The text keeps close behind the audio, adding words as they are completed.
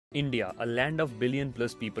India, a land of billion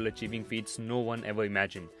plus people achieving feats no one ever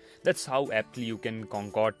imagined. That's how aptly you can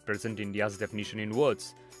concord present India's definition in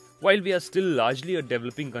words. While we are still largely a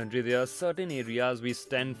developing country, there are certain areas we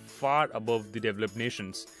stand far above the developed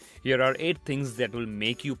nations. Here are 8 things that will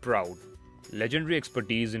make you proud. Legendary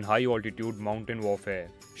expertise in high altitude mountain warfare.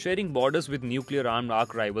 Sharing borders with nuclear armed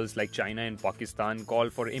arch rivals like China and Pakistan call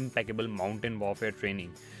for impeccable mountain warfare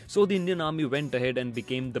training. So the Indian Army went ahead and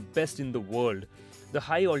became the best in the world. The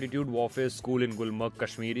High Altitude Warfare School in Gulmarg,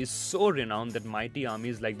 Kashmir is so renowned that mighty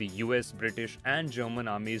armies like the US, British and German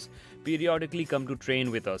armies periodically come to train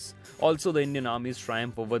with us. Also, the Indian Army's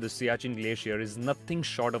triumph over the Siachen Glacier is nothing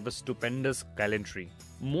short of a stupendous gallantry.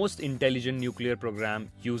 Most intelligent nuclear program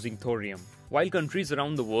using thorium. While countries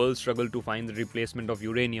around the world struggle to find the replacement of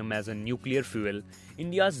uranium as a nuclear fuel,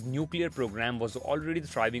 India's nuclear program was already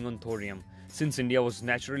thriving on thorium. Since India was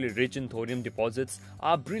naturally rich in thorium deposits,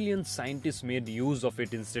 our brilliant scientists made use of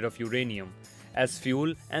it instead of uranium as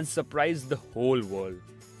fuel and surprised the whole world.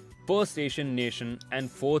 First Asian nation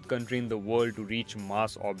and fourth country in the world to reach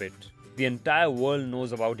Mars orbit. The entire world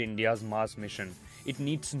knows about India's Mars mission. It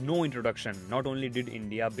needs no introduction. Not only did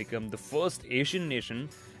India become the first Asian nation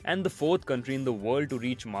and the fourth country in the world to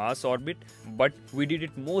reach Mars orbit, but we did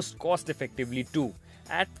it most cost effectively too.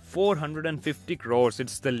 At 450 crores,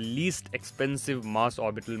 it's the least expensive Mars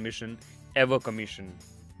orbital mission ever commissioned.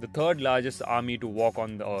 The third largest army to walk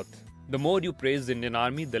on the earth. The more you praise the Indian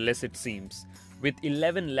Army, the less it seems. With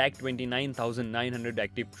 11,29,900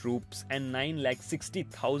 active troops and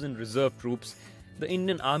 9,60,000 reserve troops, the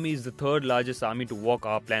Indian Army is the third largest army to walk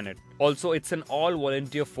our planet. Also, it's an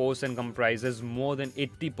all-volunteer force and comprises more than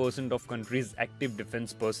 80% of country's active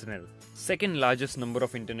defense personnel. Second largest number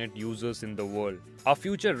of internet users in the world. Our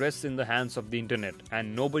future rests in the hands of the internet,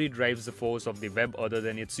 and nobody drives the force of the web other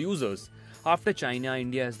than its users. After China,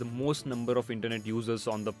 India has the most number of internet users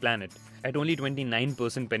on the planet. At only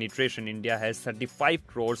 29% penetration, India has 35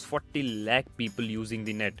 crores 40 lakh people using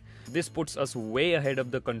the net. This puts us way ahead of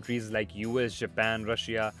the countries like US, Japan,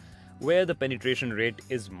 Russia, where the penetration rate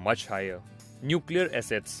is much higher. Nuclear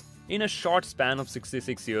assets. In a short span of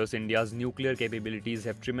 66 years, India's nuclear capabilities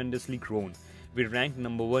have tremendously grown. We rank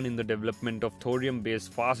number 1 in the development of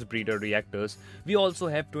thorium-based fast breeder reactors. We also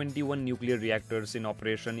have 21 nuclear reactors in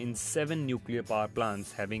operation in 7 nuclear power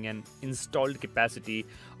plants having an installed capacity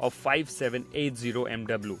of 5780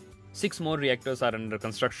 MW. 6 more reactors are under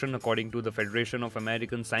construction. According to the Federation of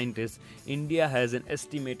American Scientists, India has an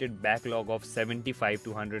estimated backlog of 75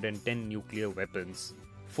 to 110 nuclear weapons.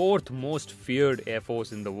 Fourth most feared air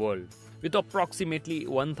force in the world. With approximately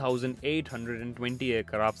 1,820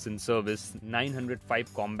 aircrafts in service,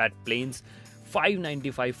 905 combat planes,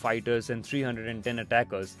 595 fighters and 310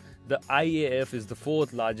 attackers, the IAF is the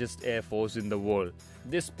fourth largest air force in the world.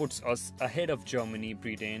 This puts us ahead of Germany,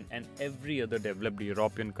 Britain and every other developed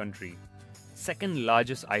European country. Second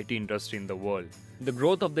largest IT industry in the world. The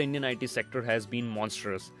growth of the Indian IT sector has been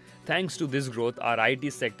monstrous. Thanks to this growth, our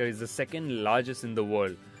IT sector is the second largest in the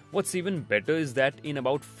world. What's even better is that in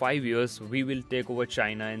about 5 years, we will take over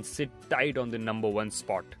China and sit tight on the number 1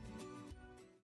 spot.